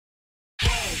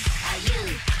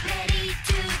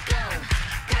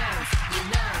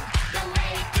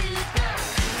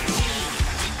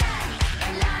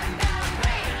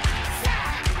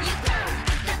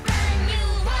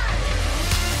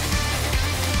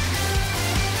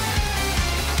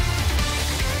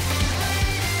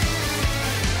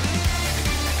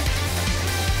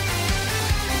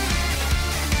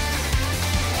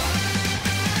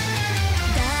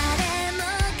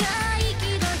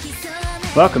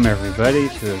Welcome, everybody,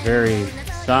 to a very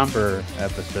somber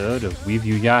episode of We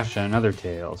View Yasha and Other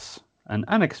Tales. An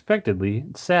unexpectedly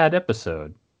sad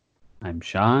episode. I'm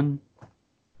Sean.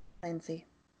 Lindsay.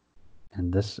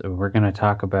 And we're going to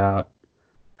talk about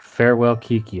Farewell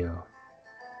Kikyo,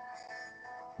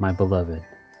 my beloved.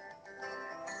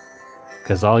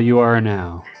 Because all you are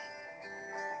now.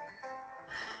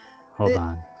 Hold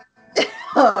on.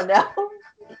 Oh, no.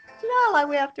 Do you know how long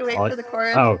we have to wait for the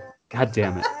chorus? Oh, god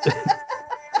damn it.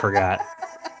 Forgot.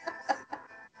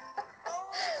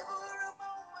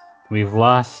 We've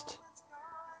lost,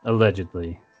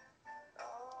 allegedly,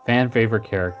 fan favorite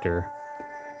character.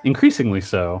 Increasingly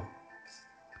so,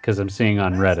 because I'm seeing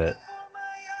on Reddit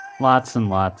lots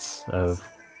and lots of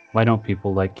why don't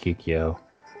people like Kikyo?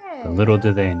 But little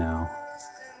do they know.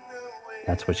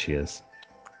 That's what she is.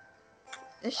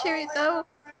 Is she though?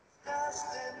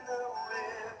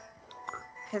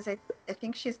 Because I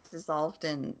think she's dissolved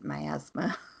in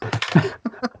miasma.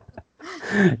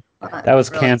 That was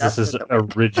really Kansas's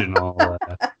original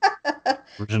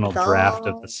draft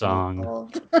of the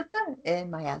song. In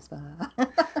miasma.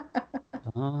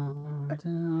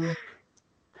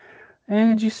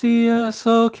 And you see a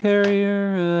soul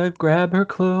carrier grab her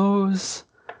clothes,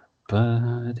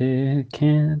 but it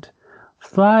can't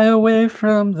fly away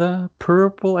from the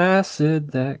purple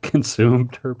acid that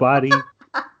consumed her body.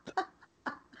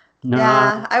 No.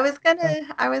 Yeah, I was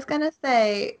gonna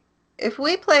say, if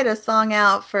we played a song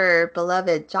out for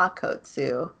beloved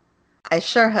Jakotsu, I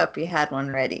sure hope you had one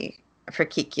ready for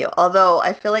Kikyo. Although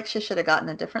I feel like she should have gotten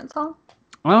a different song.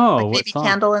 Oh, like maybe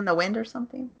Candle in the Wind or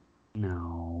something.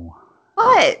 No.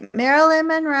 What? Marilyn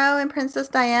Monroe and Princess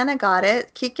Diana got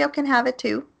it. Kikyo can have it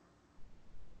too.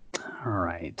 All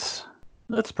right.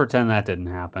 Let's pretend that didn't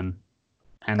happen.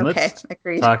 And let's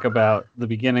talk about the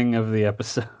beginning of the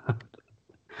episode.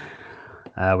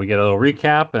 We get a little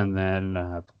recap, and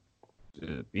then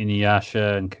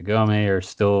Inuyasha and Kagome are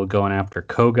still going after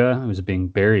Koga, who's being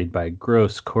buried by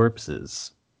gross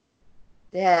corpses.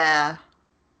 Yeah.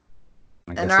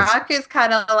 And Naraku's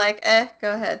kind of like,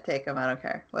 go ahead, take him. I don't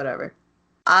care. Whatever.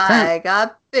 I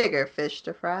got bigger fish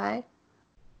to fry.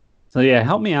 So yeah,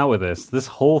 help me out with this. This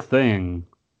whole thing,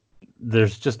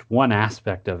 there's just one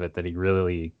aspect of it that he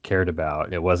really cared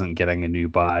about. It wasn't getting a new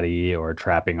body or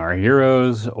trapping our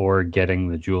heroes or getting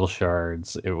the jewel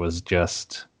shards. It was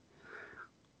just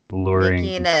luring...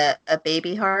 Making a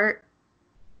baby heart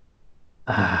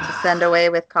to send away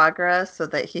with Kagura so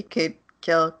that he could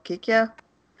kill Kikyo.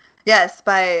 Yes,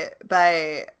 by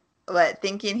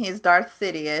thinking he's Darth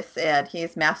Sidious and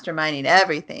he's masterminding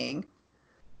everything.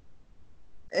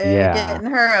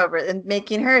 Getting her over and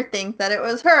making her think that it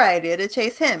was her idea to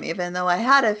chase him, even though I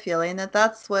had a feeling that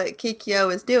that's what Kikyo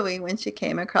was doing when she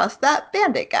came across that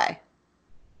bandit guy.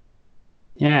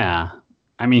 Yeah.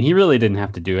 I mean, he really didn't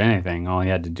have to do anything. All he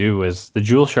had to do was, the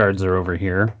jewel shards are over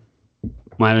here.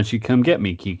 Why don't you come get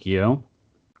me, Kikyo?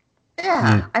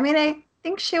 Yeah. I mean, I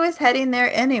think she was heading there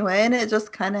anyway, and it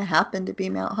just kind of happened to be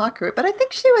Mount Haku. But I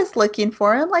think she was looking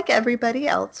for him like everybody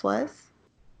else was.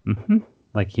 Mm-hmm.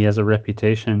 Like, he has a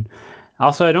reputation.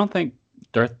 Also, I don't think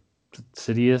Darth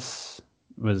Sidious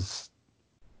was...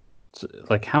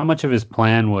 Like, how much of his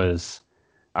plan was,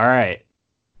 all right,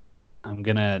 I'm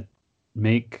going to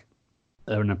make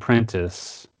an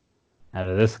apprentice out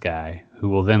of this guy who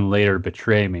will then later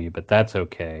betray me, but that's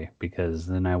okay, because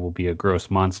then I will be a gross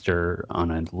monster on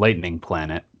a lightning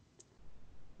planet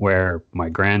where my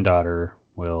granddaughter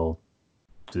will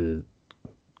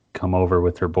come over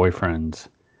with her boyfriend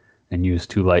and use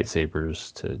 2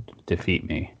 lightsabers to defeat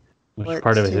me. Which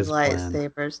part of his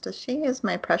lightsabers plan. Does she use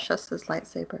my Precious's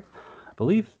lightsaber? I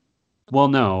believe. Well,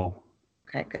 no.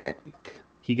 Okay, good.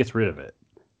 He gets rid of it.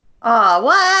 Oh,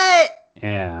 what?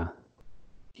 Yeah.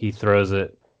 He throws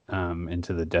it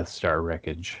into the Death Star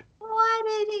wreckage. Why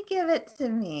did he give it to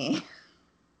me?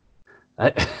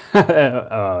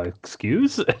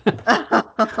 Excuse? I'd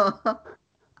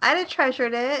have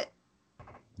treasured it.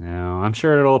 No, I'm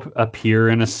sure it'll appear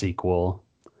in a sequel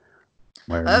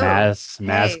where Maz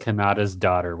Kanata's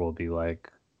daughter will be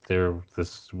like,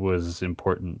 this was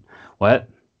important. What?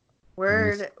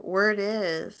 Word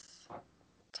is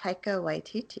Taika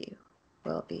Waititi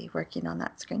will be working on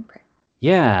that screenplay.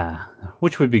 Yeah,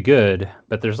 which would be good,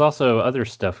 but there's also other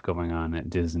stuff going on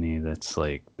at Disney that's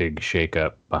like big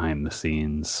shakeup behind the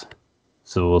scenes.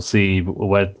 So we'll see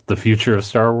what the future of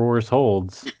Star Wars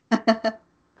holds.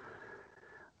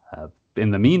 In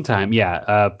the meantime,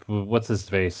 what's his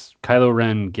face? Kylo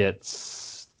Ren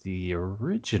gets the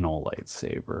original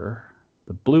lightsaber,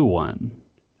 the blue one,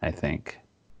 I think.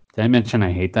 Did I mention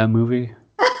I hate that movie?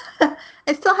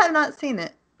 I still have not seen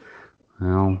it.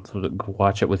 Well,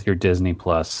 watch it with your Disney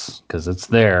Plus because it's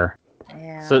there.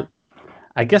 Yeah. So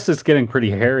I guess it's getting pretty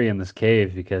hairy in this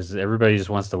cave because everybody just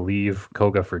wants to leave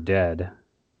Koga for dead.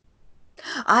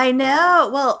 I know.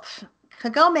 Well,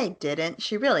 Kagome didn't.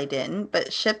 She really didn't. But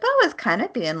Shippo was kind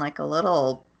of being like a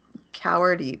little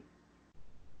cowardy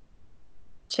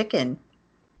chicken.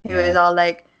 He was all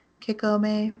like,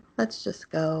 Kagome, let's just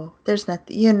go. There's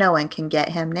nothing. No one can get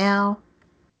him now.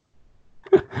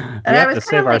 We have to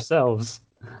save ourselves.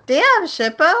 Damn,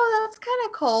 Shippo, that's kind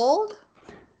of cold.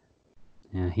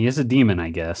 Yeah, he is a demon, I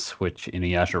guess, which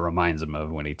Inuyasha reminds him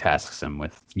of when he tasks him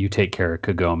with, you take care of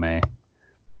Kagome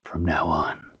from now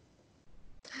on.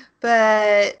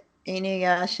 But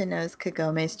Inuyasha knows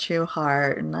Kagome's true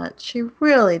heart and that she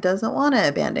really doesn't want to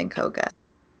abandon Koga.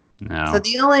 No. So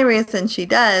the only reason she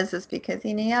does is because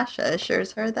Inuyasha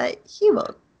assures her that he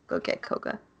will go get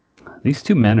Koga. These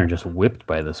two men are just whipped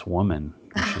by this woman.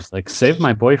 And she's like, save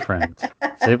my boyfriend.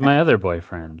 Save my other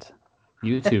boyfriend.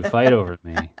 You two fight over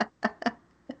me.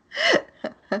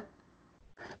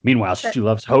 Meanwhile, she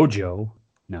loves Hojo.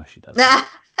 No, she doesn't.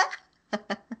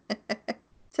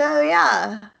 So,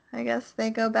 yeah, I guess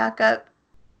they go back up.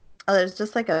 Oh, there's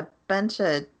just like a bunch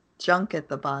of junk at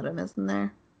the bottom, isn't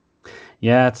there?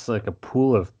 Yeah, it's like a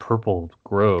pool of purple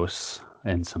gross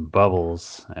and some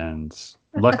bubbles. And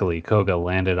luckily, Koga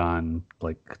landed on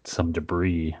like some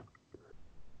debris.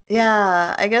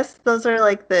 Yeah, I guess those are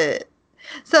like the...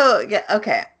 So, yeah,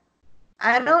 okay.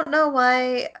 I don't know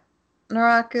why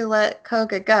Naraku let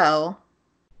Koga go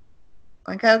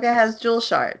when Koga has jewel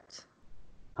shards.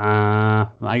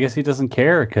 I guess he doesn't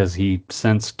care because he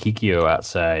sensed Kikyo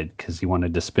outside because he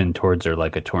wanted to spin towards her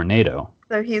like a tornado.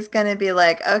 So he's going to be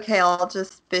like, okay, I'll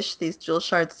just fish these jewel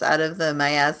shards out of the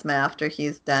miasma after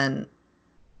he's done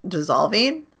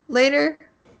dissolving later?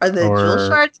 Are the jewel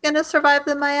shards going to survive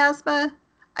the miasma?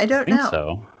 I don't know.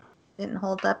 So. Didn't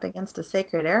hold up against a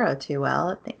sacred arrow too well.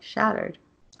 I think shattered.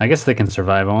 I guess they can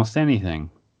survive almost anything.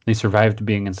 They survived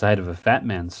being inside of a fat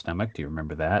man's stomach. Do you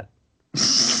remember that?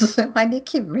 Why do you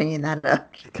keep bringing that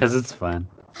up? Because it's fun.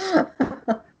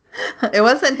 It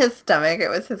wasn't his stomach. It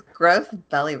was his gross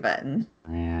belly button.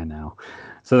 Yeah, I know.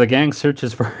 So the gang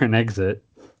searches for an exit.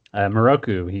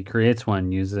 Moroku, he creates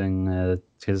one using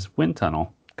his wind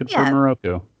tunnel. Good for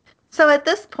Moroku. So at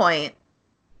this point,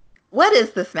 what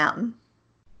is this mountain?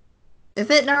 Is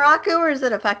it Naraku or is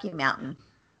it a fucking mountain?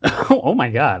 Oh my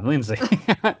God, Lindsay.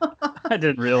 I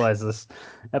didn't realize this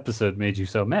episode made you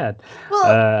so mad.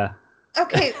 Well,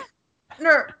 okay.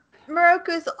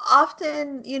 Moroku's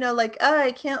often, like,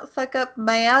 I can't suck up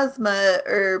miasma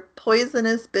or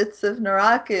poisonous bits of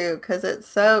Naraku because it's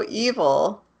so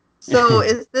evil. So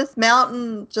is this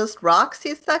mountain just rocks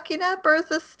he's sucking up, or is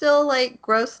this still like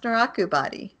gross Naraku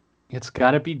body? It's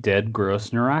got to be dead,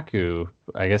 gross Naraku.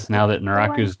 I guess now that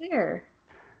Naraku's here.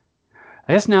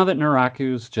 I guess now that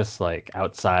Naraku's just like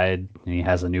outside and he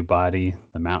has a new body,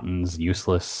 the mountain's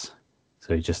useless.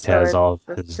 So he just has all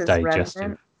of his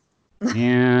digestive.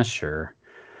 Yeah, sure.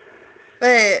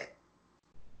 But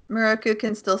Moroku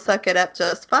can still suck it up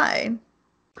just fine.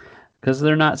 Because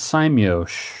they're not Saimyo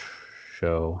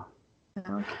show.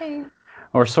 Okay.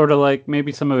 Or sort of like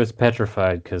maybe some of it's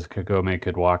petrified because Kagome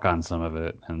could walk on some of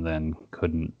it and then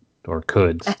couldn't or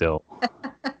could still.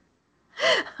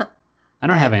 I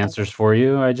don't have answers for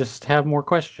you. I just have more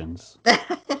questions. Do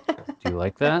you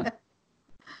like that?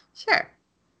 Sure.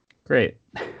 Great.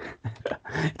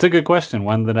 It's a good question,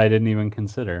 one that I didn't even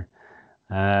consider.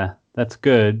 That's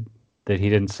good that he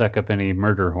didn't suck up any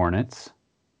murder hornets,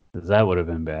 because that would have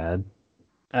been bad.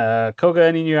 Koga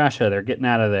and Inuyasha, they're getting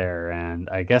out of there, and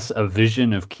I guess a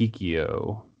vision of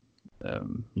Kikyo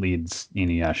leads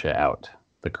Inuyasha out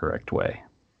the correct way.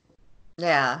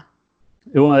 Yeah.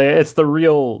 Well, it's the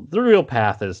real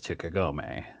path is to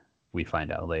Kagome. We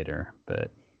find out later,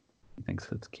 but he thinks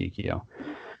it's Kikyo.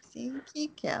 See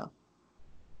Kikyo.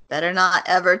 Better not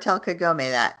ever tell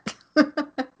Kagome that.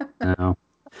 No.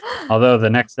 Although the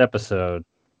next episode,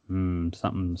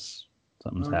 something's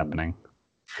happening.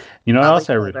 You know what else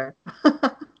I read?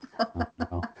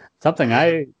 Something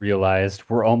I realized,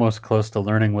 we're almost close to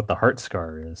learning what the heart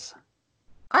scar is.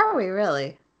 Are we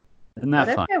really? Isn't that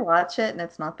fun? What if I watch it and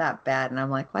it's not that bad and I'm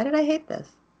like, why did I hate this?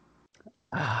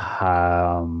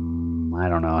 I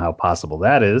don't know how possible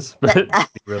that is, but it'd be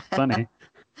really funny.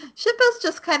 Shippo's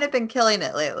just kind of been killing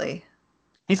it lately.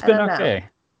 He's been okay.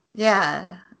 Yeah.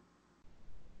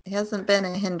 He hasn't been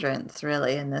a hindrance,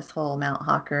 really, in this whole Mount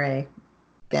Hakare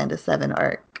Band of Seven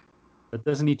arc. But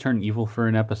doesn't he turn evil for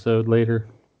an episode later?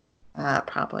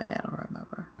 Probably. I don't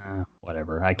remember.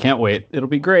 Whatever. I can't wait. It'll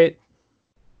be great.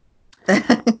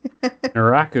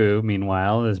 Naraku,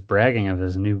 meanwhile, is bragging of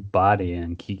his new body,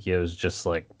 and Kikyo's just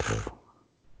like,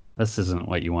 this isn't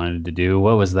what you wanted to do.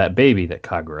 What was that baby that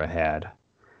Kagura had?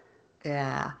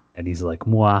 Yeah. And he's like,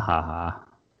 mwahaha.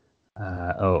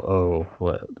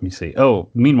 Let me see. Oh,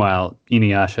 meanwhile,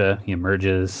 Inuyasha, he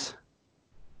emerges.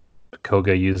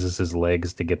 Koga uses his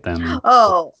legs to get them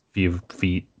a few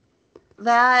feet.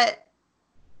 Because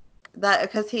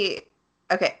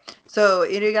okay, so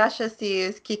Inuyasha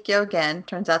sees Kikyo again,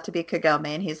 turns out to be Kagome,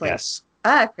 and he's like, yes.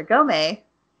 Kagome.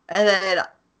 And then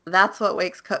that's what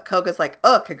wakes Koga's like,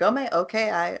 oh, Kagome?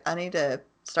 Okay, I need to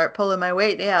start pulling my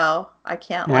weight now. I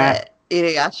can't let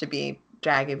Inuyasha be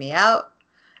dragging me out.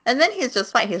 And then he's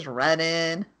just fine. He's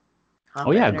running.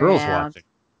 Oh, yeah, girls watching.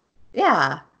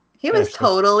 Yeah, he was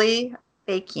totally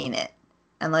faking it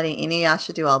and letting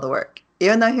Inuyasha do all the work.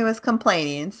 Even though he was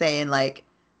complaining, saying, like,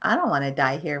 I don't want to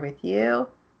die here with you.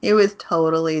 He was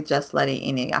totally just letting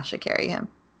Inuyasha carry him.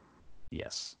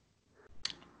 Yes.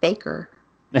 Faker.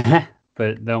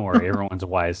 But don't worry, everyone's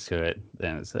wise to it.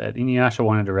 And it said Inuyasha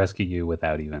wanted to rescue you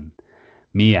without even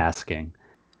me asking.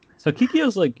 So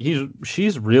Kikyo's like,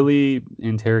 she's really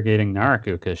interrogating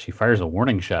Naraku because she fires a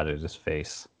warning shot at his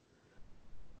face.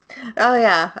 Oh,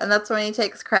 yeah. And that's when he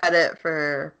takes credit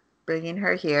for bringing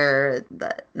her here,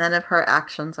 that none of her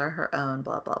actions are her own,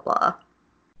 blah, blah, blah.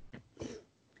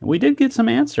 We did get some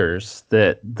answers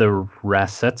that the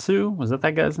Rasetsu, was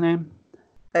that guy's name?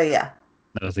 Oh, yeah.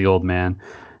 That was the old man.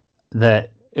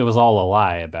 That it was all a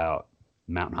lie about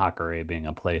Mount Hakare being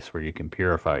a place where you can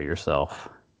purify yourself.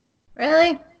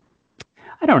 Really?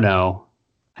 I don't know.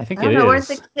 I think it is. Weren't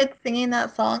the kids singing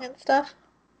that song and stuff?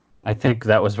 I think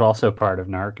that was also part of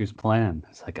Naraku's plan.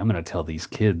 It's like, I'm going to tell these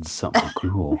kids something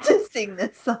cool. To sing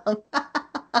this song.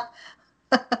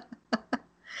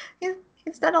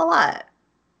 he's done a lot.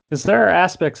 Because there are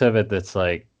aspects of it that's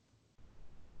like,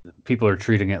 people are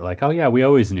treating it like, oh yeah, we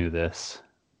always knew this.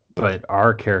 But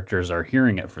our characters are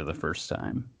hearing it for the first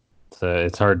time. So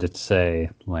it's hard to say,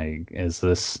 like, is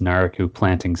this Naraku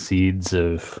planting seeds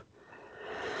of,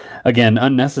 again,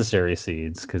 unnecessary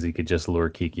seeds, because he could just lure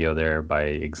Kikyo there by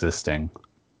existing.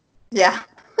 Yeah.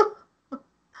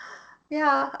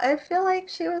 Yeah, I feel like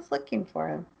she was looking for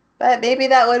him. But maybe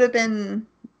that would have been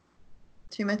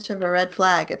too much of a red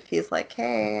flag if he's like,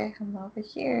 hey, I'm over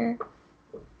here.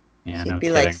 Yeah, She'd be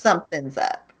kidding. Like, something's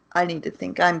up. I need to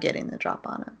think I'm getting the drop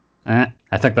on him.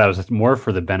 I think that was more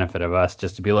for the benefit of us,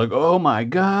 just to be like, oh my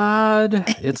god,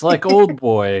 it's like Old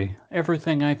Boy.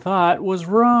 Everything I thought was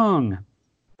wrong.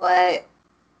 What?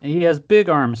 He has big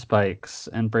arm spikes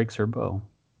and breaks her bow.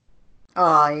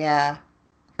 Oh, yeah.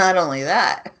 Not only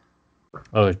that.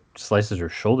 Oh, it slices her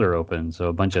shoulder open, so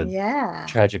a bunch of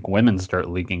tragic women start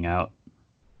leaking out.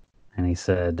 And he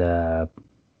said,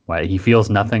 why he feels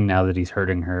nothing now that he's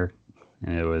hurting her.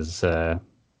 And it was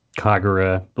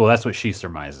Kagura. Well, that's what she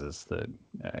surmises. That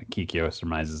Kikyo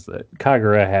surmises that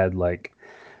Kagura had like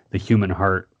the human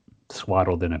heart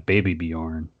swaddled in a baby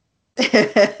Bjorn.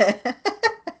 The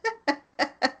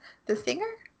singer?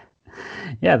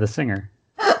 Yeah, the singer.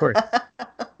 Of course.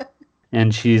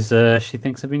 And she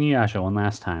thinks of Inuyasha one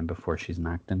last time before she's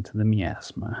knocked into the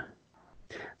miasma.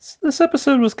 This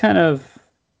episode was kind of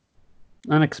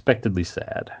unexpectedly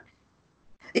sad.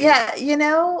 Yeah,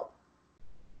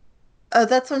 oh,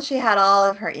 that's when she had all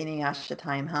of her Inuyasha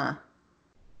time, huh?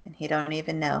 And he don't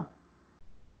even know.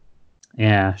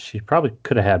 Yeah, she probably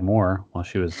could have had more while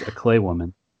she was a clay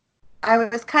woman. I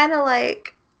was kind of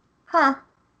like,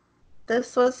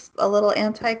 this was a little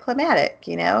anticlimactic,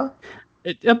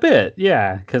 A bit,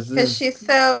 yeah. Because she's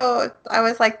so... I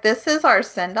was like, this is our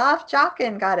send-off?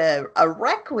 Jocken got a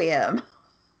requiem.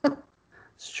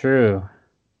 It's true.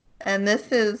 And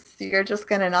this is... You're just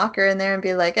going to knock her in there and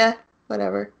be like,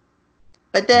 whatever.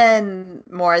 But then,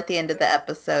 more at the end of the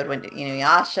episode, when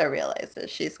Inuyasha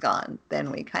realizes she's gone,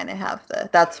 then we kind of have the...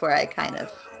 That's where I kind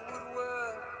of...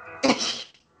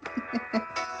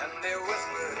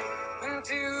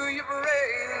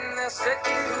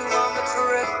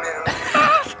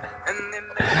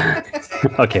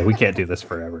 Okay, we can't do this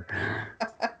forever.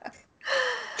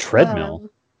 Treadmill.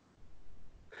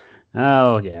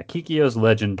 Oh, yeah. Kikyo's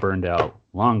legend burned out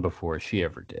long before she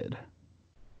ever did.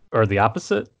 Or the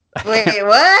opposite? Wait,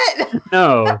 what?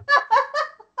 No.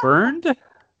 Burned?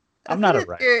 I'm not a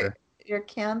writer. Your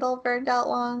candle burned out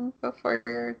long before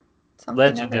your something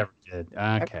legend ever did.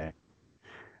 Okay.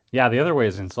 Yeah, the other way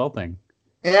is insulting.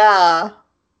 Yeah.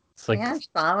 It's like, yeah,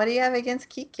 Sean, what do you have against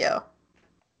Kikyo?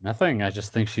 Nothing. I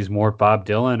just think she's more Bob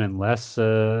Dylan and less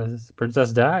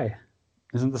Princess Di.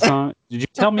 Isn't the song? Did you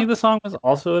tell me the song was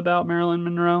also about Marilyn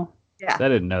Monroe? Yeah. I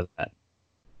didn't know that.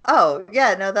 Oh,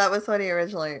 yeah. No, that was who he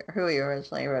originally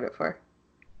wrote it for.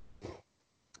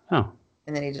 Oh.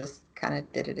 And then he just kind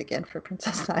of did it again for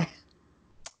Princess Di.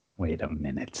 Wait a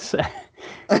minute.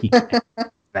 He can't do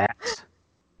that.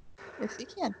 Yes, he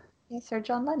can. Yes, Sir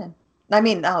John Lennon. I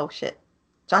mean, oh, shit.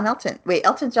 John Elton. Wait,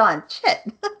 Elton John. Shit.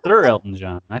 Sir Elton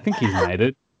John. I think he's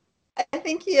knighted. I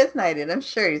think he is knighted. I'm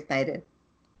sure he's knighted.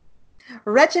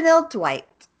 Reginald Dwight.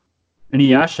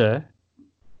 Inuyasha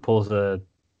pulls a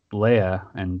Leia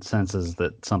and senses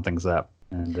that something's up.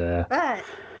 And But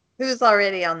who's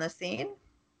already on the scene?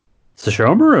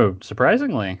 Sesshomaru,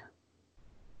 surprisingly.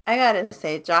 I gotta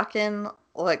say, Jockin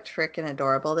looked freaking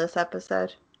adorable this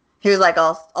episode. He was like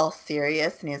all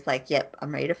serious, and he's like, "Yep,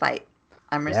 I'm ready to fight.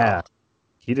 I'm resolved." Yeah,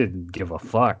 he didn't give a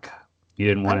fuck. He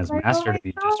didn't want his master to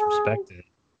be disrespected.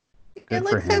 Good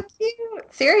for him. So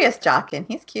cute. Serious Jockin.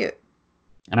 He's cute.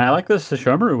 And I like that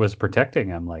Sesshomaru was protecting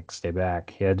him, like, stay back.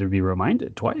 He had to be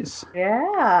reminded twice.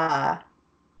 Yeah.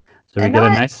 So we get a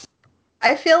nice...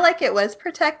 I feel like it was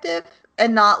protective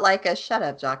and not like a, shut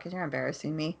up, Jockin, you're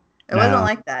embarrassing me. It wasn't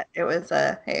like that. It was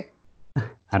a, hey.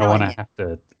 I don't want to have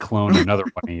to clone another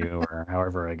one of you or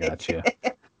however I got you.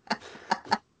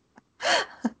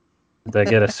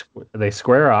 They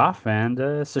square off and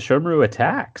Sesshomaru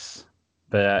attacks.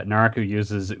 But Naraku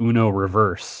uses Uno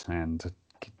reverse and...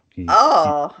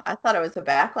 I thought it was a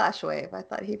backlash wave. I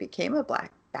thought he became a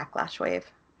backlash wave.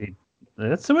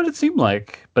 That's what it seemed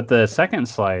like. But the second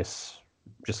slice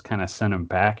just kind of sent him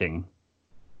packing.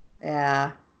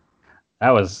 Yeah. That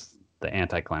was the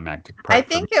anticlimactic part. I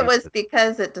think it was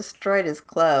because it destroyed his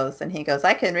clothes. And he goes,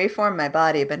 I can reform my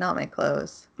body, but not my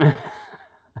clothes.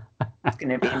 It's going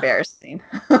to be embarrassing.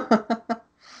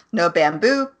 No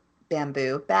baboon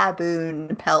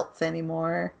pelts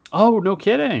anymore. Oh, no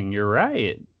kidding. You're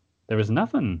right. There was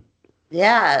nothing.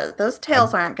 Yeah, those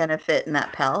tails aren't going to fit in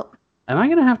that pelt. Am I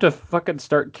going to have to fucking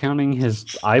start counting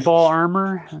his eyeball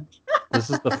armor? This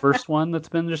is the first one that's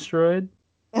been destroyed?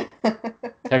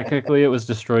 Technically, it was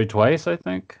destroyed twice, I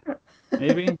think.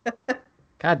 Maybe?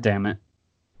 God damn it.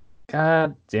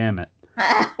 God damn it.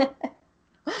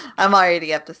 I'm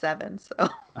already up to 7, so. Oh,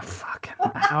 fucking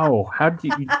how?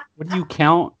 What do you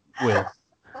count with?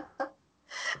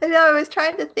 I know, I was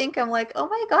trying to think. I'm like, oh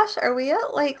my gosh, are we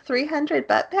at like 300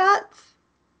 butt pats?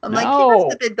 I'm like, he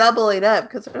must have been doubling up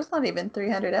because there's not even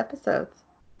 300 episodes.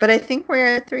 But I think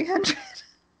we're at 300.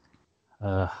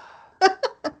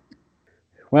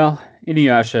 Well,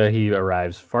 Inuyasha, he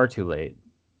arrives far too late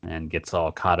and gets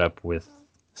all caught up with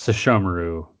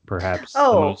Sesshomaru, perhaps the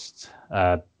most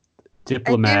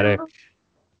diplomatic.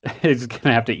 He's going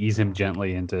to have to ease him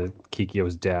gently into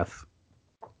Kikyo's death.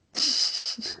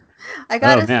 I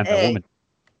gotta say,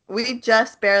 we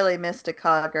just barely missed a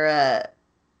Kagura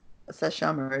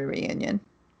Sesshomaru reunion.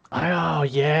 Oh,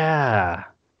 yeah.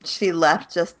 She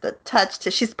left just the touch.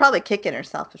 She's probably kicking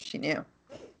herself if she knew.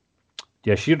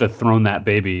 Yeah, she would have thrown that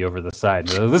baby over the side.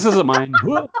 This isn't mine.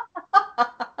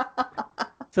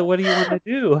 So what do you want to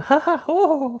do?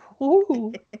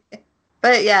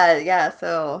 But yeah,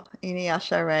 so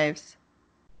Inuyasha arrives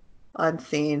on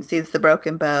scene, sees the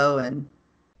broken bow, and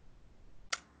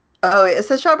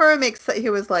Sesshomaru he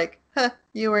was like,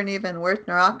 you weren't even worth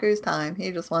Naraku's time.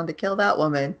 He just wanted to kill that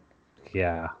woman.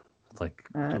 Yeah. Like,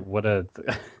 what a...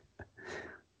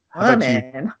 How about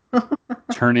you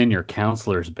turn in your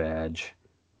counselor's badge?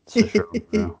 This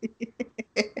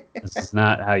is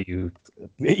not how you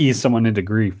ease someone into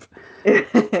grief.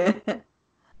 The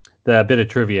bit of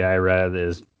trivia I read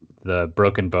is the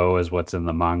broken bow is what's in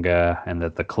the manga, and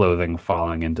that the clothing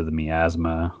falling into the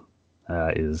miasma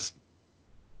is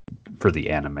for the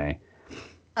anime.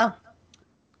 Oh,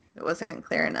 it wasn't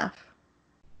clear enough.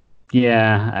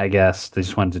 Yeah, I guess they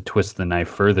just wanted to twist the knife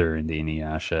further into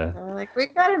Inuyasha. They're like, we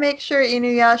gotta make sure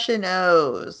Inuyasha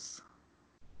knows.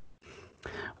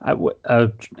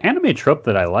 Anime trope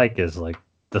that I like is like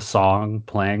the song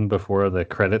playing before the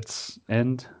credits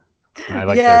end. And I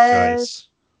like that choice.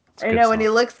 I know, when he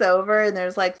looks over and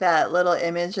there's like that little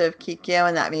image of Kikyo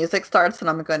and that music starts, and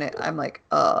I'm like,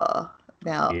 oh,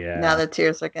 now the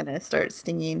tears are gonna start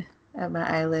stinging at my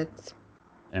eyelids.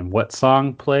 And what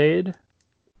song played?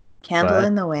 Candle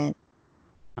in the Wind.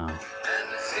 Oh.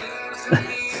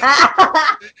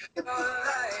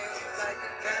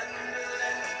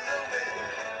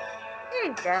 There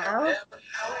you go.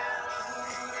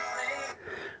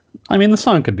 I mean, the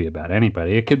song could be about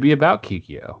anybody. It could be about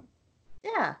Kikyo.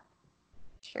 Yeah,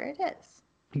 sure it is.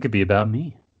 It could be about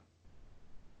me.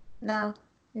 No,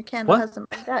 your candle hasn't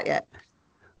burned out yet.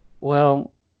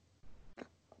 Well,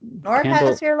 nor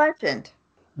has your legend.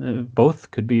 Both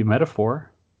could be a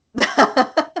metaphor. That's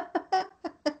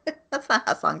not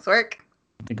how songs work.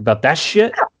 Think about that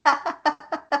shit.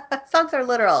 Songs are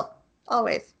literal,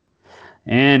 always.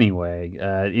 Anyway,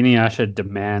 Inuyasha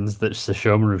demands that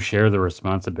Sesshomaru share the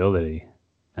responsibility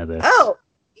of this. Oh,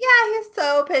 yeah, he's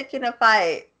so picking a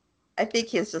fight. I think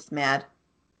he's just mad.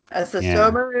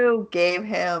 Sesshomaru gave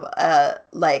him a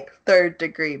third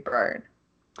degree burn.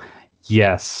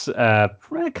 Yes,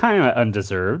 kind of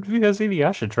undeserved because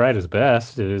Inuyasha tried his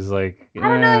best. It was like I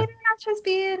don't know. Inuyasha's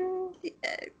being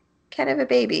kind of a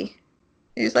baby.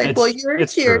 He's like, "Well, you're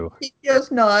here.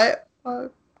 Kikyo's not. I'm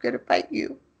gonna fight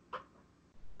you."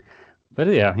 But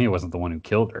yeah, he wasn't the one who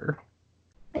killed her.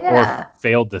 Yeah. Or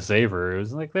failed to save her. It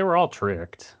was like they were all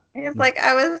tricked. He's like,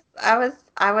 I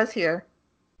was here.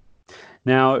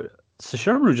 Now,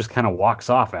 Sesshomaru just kind of walks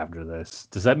off after this.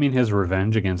 Does that mean his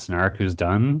revenge against Naraku's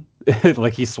done?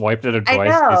 Like he swiped at him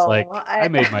twice. He's like, I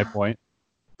made my point.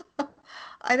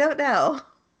 I don't know.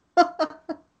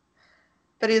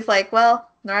 But he's like, well,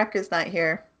 Naraku's not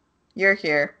here. You're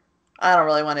here. I don't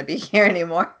really want to be here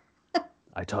anymore.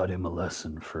 I taught him a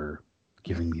lesson for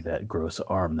giving me that gross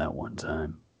arm that one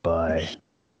time. Bye.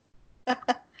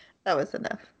 That was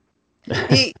enough.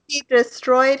 He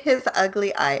destroyed his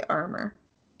ugly eye armor.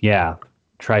 Yeah.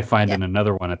 Try finding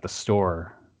another one at the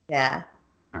store. Yeah.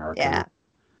 Naruto. Yeah.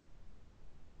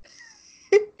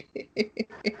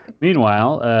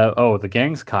 Meanwhile, the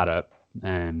gang's caught up,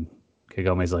 and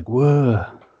Kagome's like, whoa.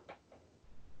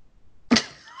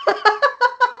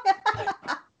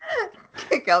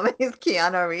 Kagome's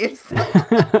Keanu Reeves.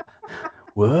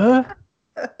 What?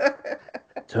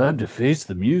 Time to face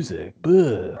the music.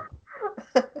 Buh.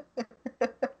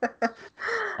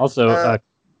 Also,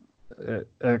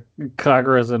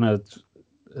 Kagura's in a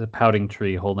pouting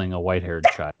tree holding a white-haired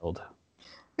child.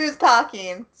 Who's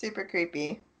talking? Super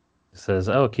creepy. Says,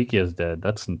 "Oh, Kikyo's dead.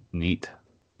 That's neat."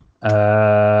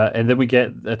 And then we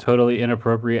get a totally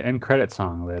inappropriate end credit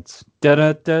song. That's da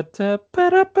da da da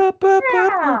ba ba ba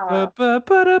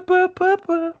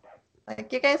ba.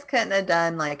 Like you guys couldn't have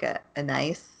done like a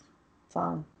nice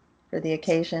song for the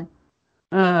occasion.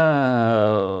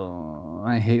 Oh,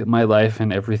 I hate my life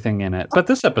and everything in it. But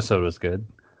this episode was good.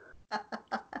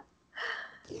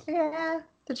 Yeah.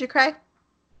 Did you cry?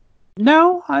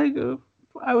 No,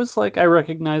 I was like, I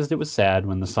recognized it was sad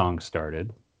when the song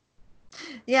started.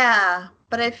 Yeah,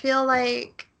 but I feel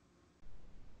like,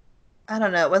 I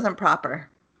don't know, it wasn't proper.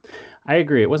 I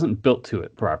agree. It wasn't built to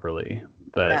it properly.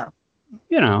 But,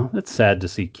 it's sad to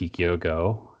see Kikyo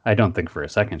go. I don't think for a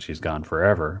second she's gone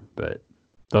forever. But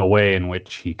the way in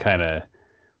which he kind of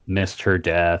missed her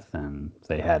death and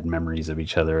they had memories of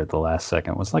each other at the last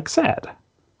second was like sad.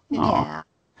 Aww. Yeah.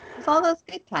 It's all those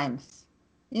good times.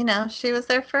 She was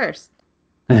there first.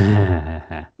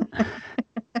 And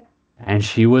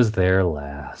she was there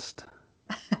last.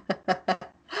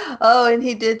 Oh, and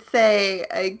he did say,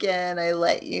 again, I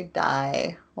let you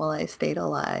die while I stayed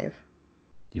alive.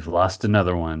 You've lost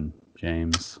another one,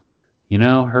 James.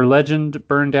 Her legend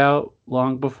burned out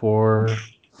long before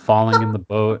falling in the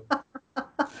boat,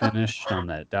 finished on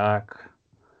that dock,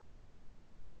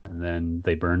 and then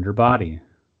they burned her body.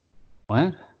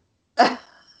 What? I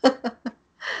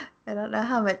don't know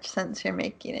how much sense you're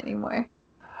making anymore.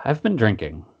 I've been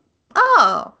drinking.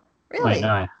 Oh, really? Wait,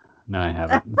 no, I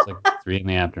haven't. It's like 3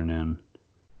 p.m.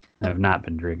 I have not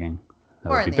been drinking. That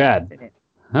would be bad.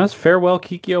 That was Farewell,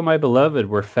 Kikyo, My Beloved.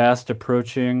 We're fast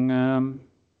approaching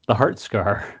the Heart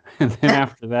Scar. And then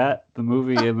after that, the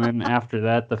movie. And then after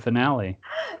that, the finale.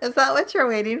 Is that what you're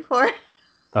waiting for?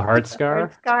 The Heart Scar?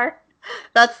 Heart Scar?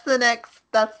 That's the next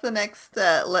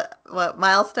what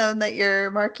milestone that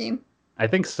you're marking? I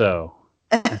think so.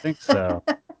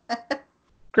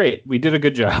 Great. We did a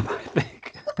good job, I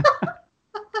think.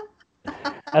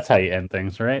 That's how you end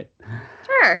things, right?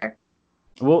 Sure.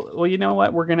 Well, you know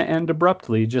what? We're going to end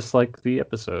abruptly, just like the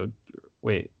episode.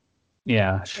 Wait.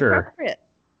 Yeah, sure.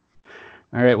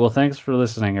 All right. Well, thanks for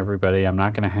listening, everybody. I'm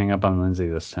not going to hang up on Lindsay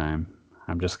this time.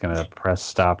 I'm just going to press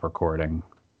stop recording.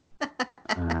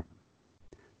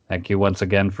 Thank you once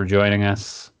again for joining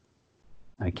us.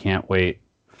 I can't wait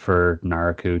for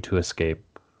Naraku to escape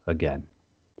again.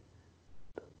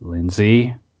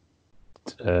 Lindsay,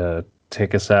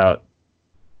 take us out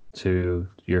to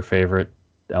your favorite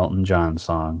Elton John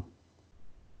song.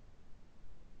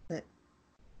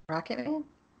 Rocket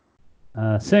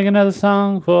Man? Sing another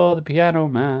song for the piano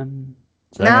man.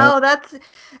 No, that's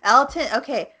Elton.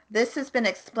 Okay, this has been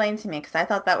explained to me because I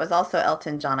thought that was also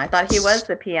Elton John. I thought he was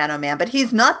the piano man, but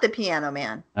he's not the piano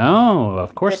man. Oh,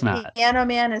 of course not. The piano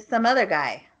man is some other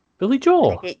guy. Billy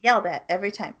Joel. I get yelled at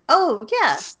every time. Oh,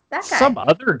 yeah, that guy. Some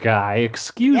other guy,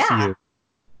 excuse you.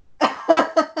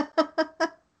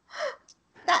 That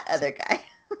other guy.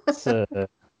 It's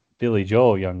Billy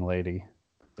Joel, young lady.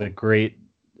 The great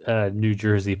New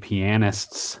Jersey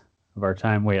pianists of our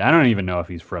time. Wait, I don't even know if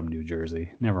he's from New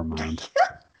Jersey. Never mind.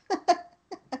 I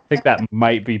think that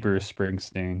might be Bruce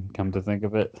Springsteen, come to think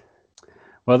of it.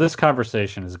 Well, this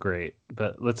conversation is great,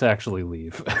 but let's actually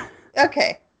leave.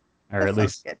 Okay. Or at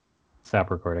least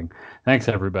stop recording. Thanks,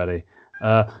 everybody.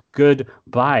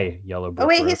 Goodbye, Yellow Brick Oh,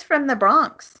 wait, Road. he's from the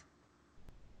Bronx.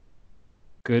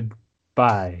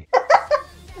 Goodbye.